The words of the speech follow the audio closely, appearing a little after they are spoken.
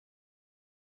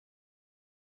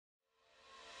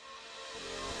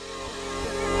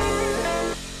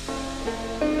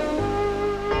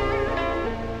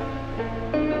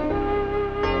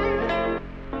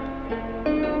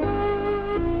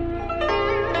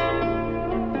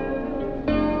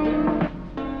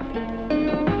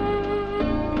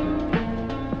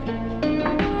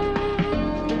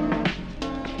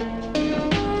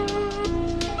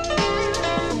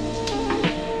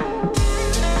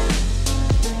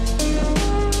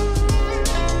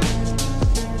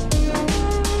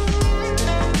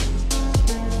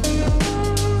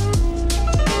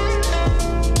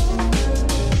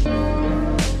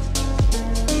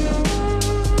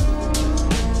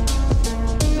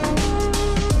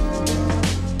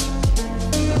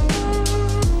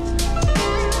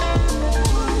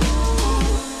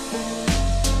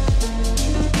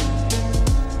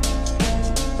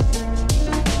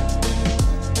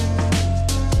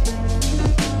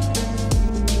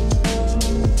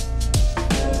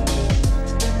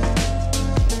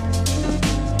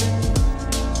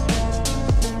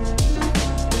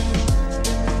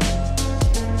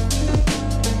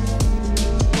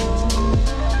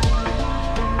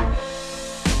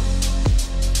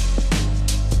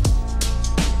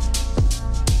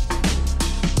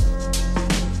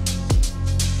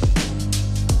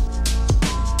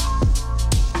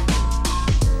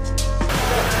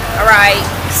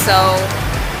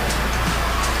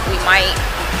We might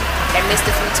have missed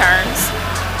a few turns.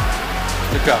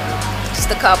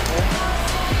 Just a couple.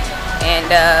 And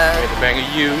a bang of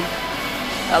you.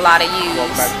 A lot of U's.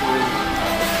 Walk back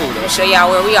to the I'll show y'all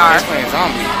where we are. It's playing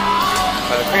zombie.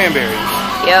 By the cranberries.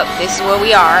 Yep, this is where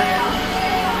we are.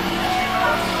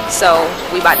 So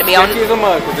we about to be on.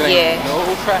 Yeah. No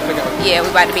traffic out here. Yeah, we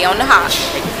about to be on the hop.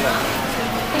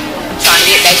 Trying to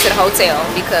get back to the hotel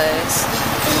because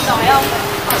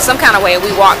some kind of way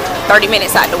we walked 30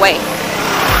 minutes out the way.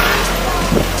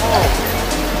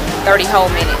 30 whole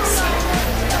minutes.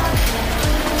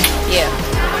 Yeah.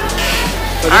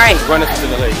 So all right. Run us to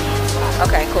the lake.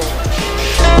 Okay, cool.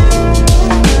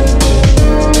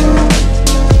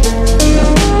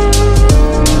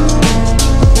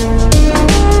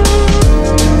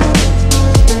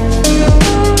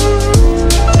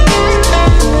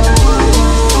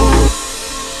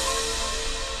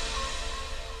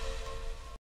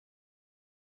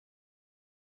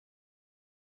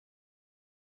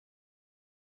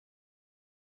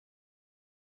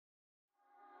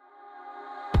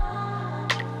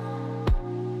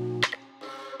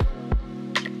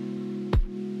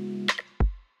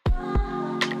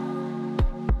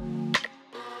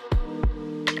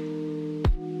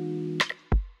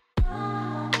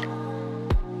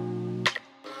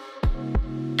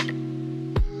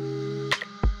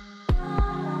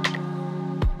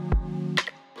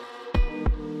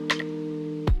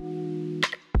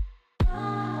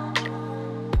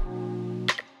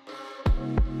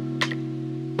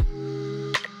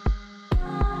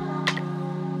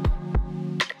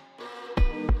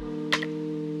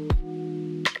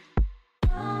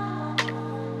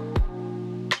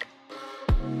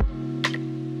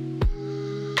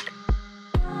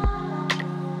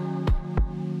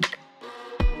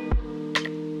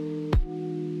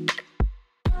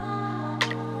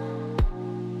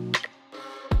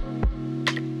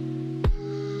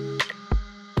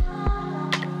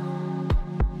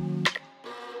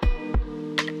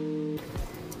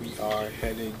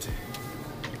 Headed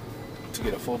to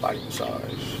get a full body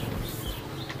massage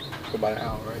for about an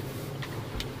hour, right?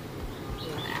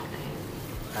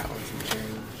 Hour and some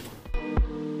change.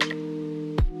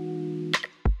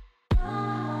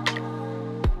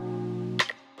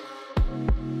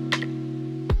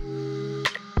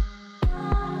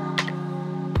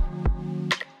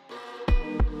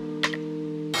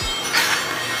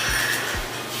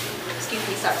 Excuse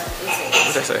me, sir.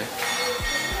 What's that say?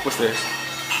 What's this?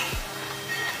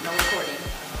 No recording.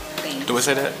 Thing. Do it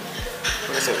say that?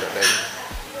 What it say that, baby?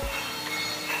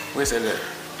 Where it say that?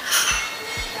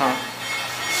 Huh?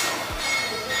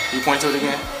 You point to it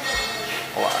again?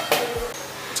 Why?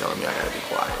 You're telling me I gotta be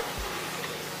quiet.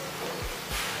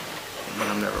 But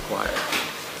I'm never quiet.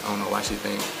 I don't know why she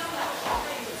think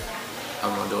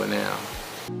I'm gonna do it now.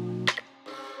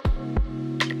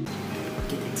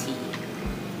 Get the tea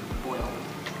boiled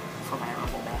for my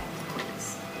herbal bath,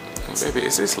 please. Baby,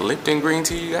 is this Lipton green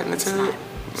tea you got in the tub?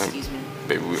 Excuse me.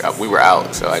 Baby, we were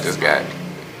out, so I just got.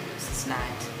 It's not.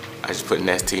 I just put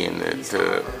Nest tea in the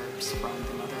tub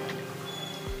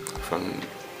from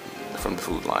the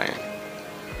Food Lion.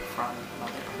 From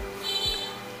Mother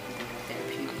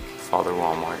Therapeutic. Father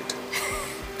Walmart.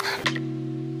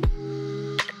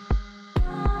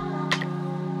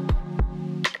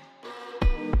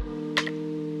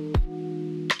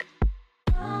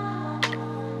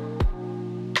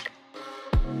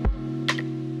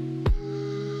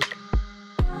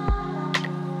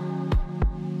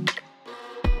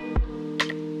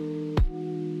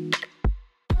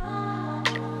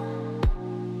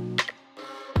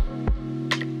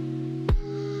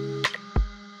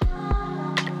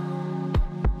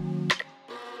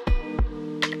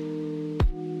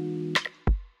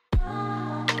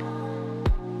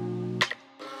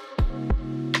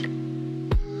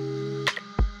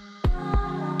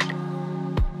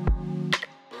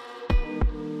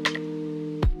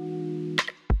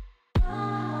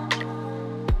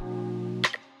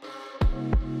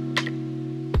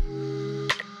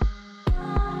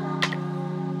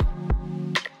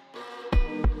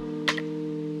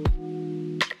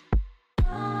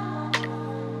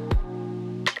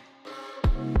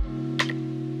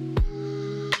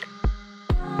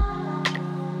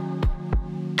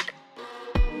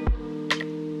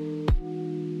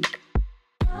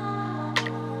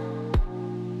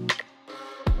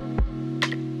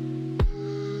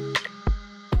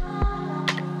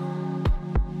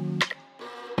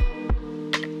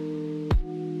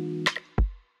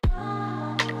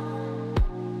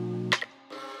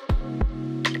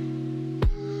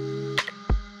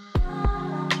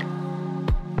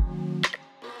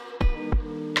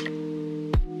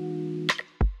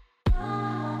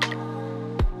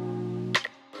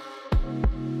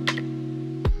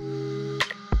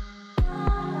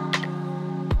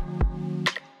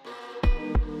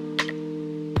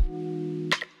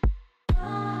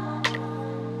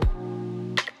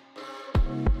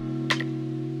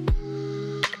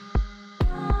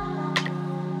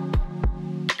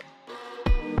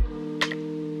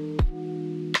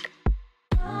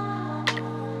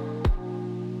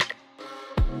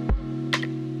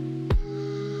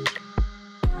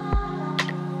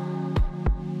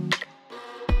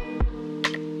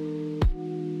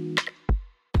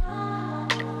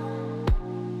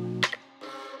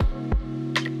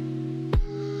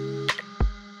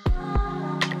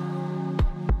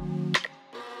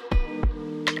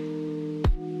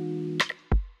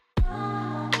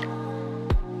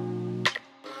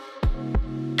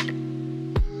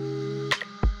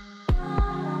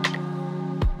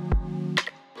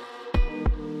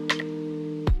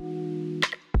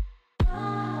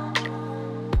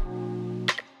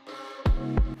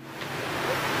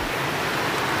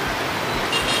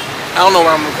 I don't know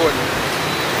where I'm recording.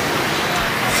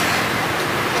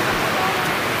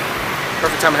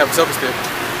 Perfect time to have a selfie stick.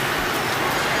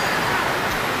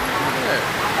 Yeah.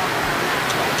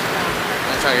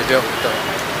 I'm trying to get dealt with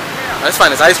though. Let's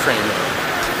find this ice cream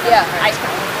though. Yeah, ice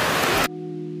cream.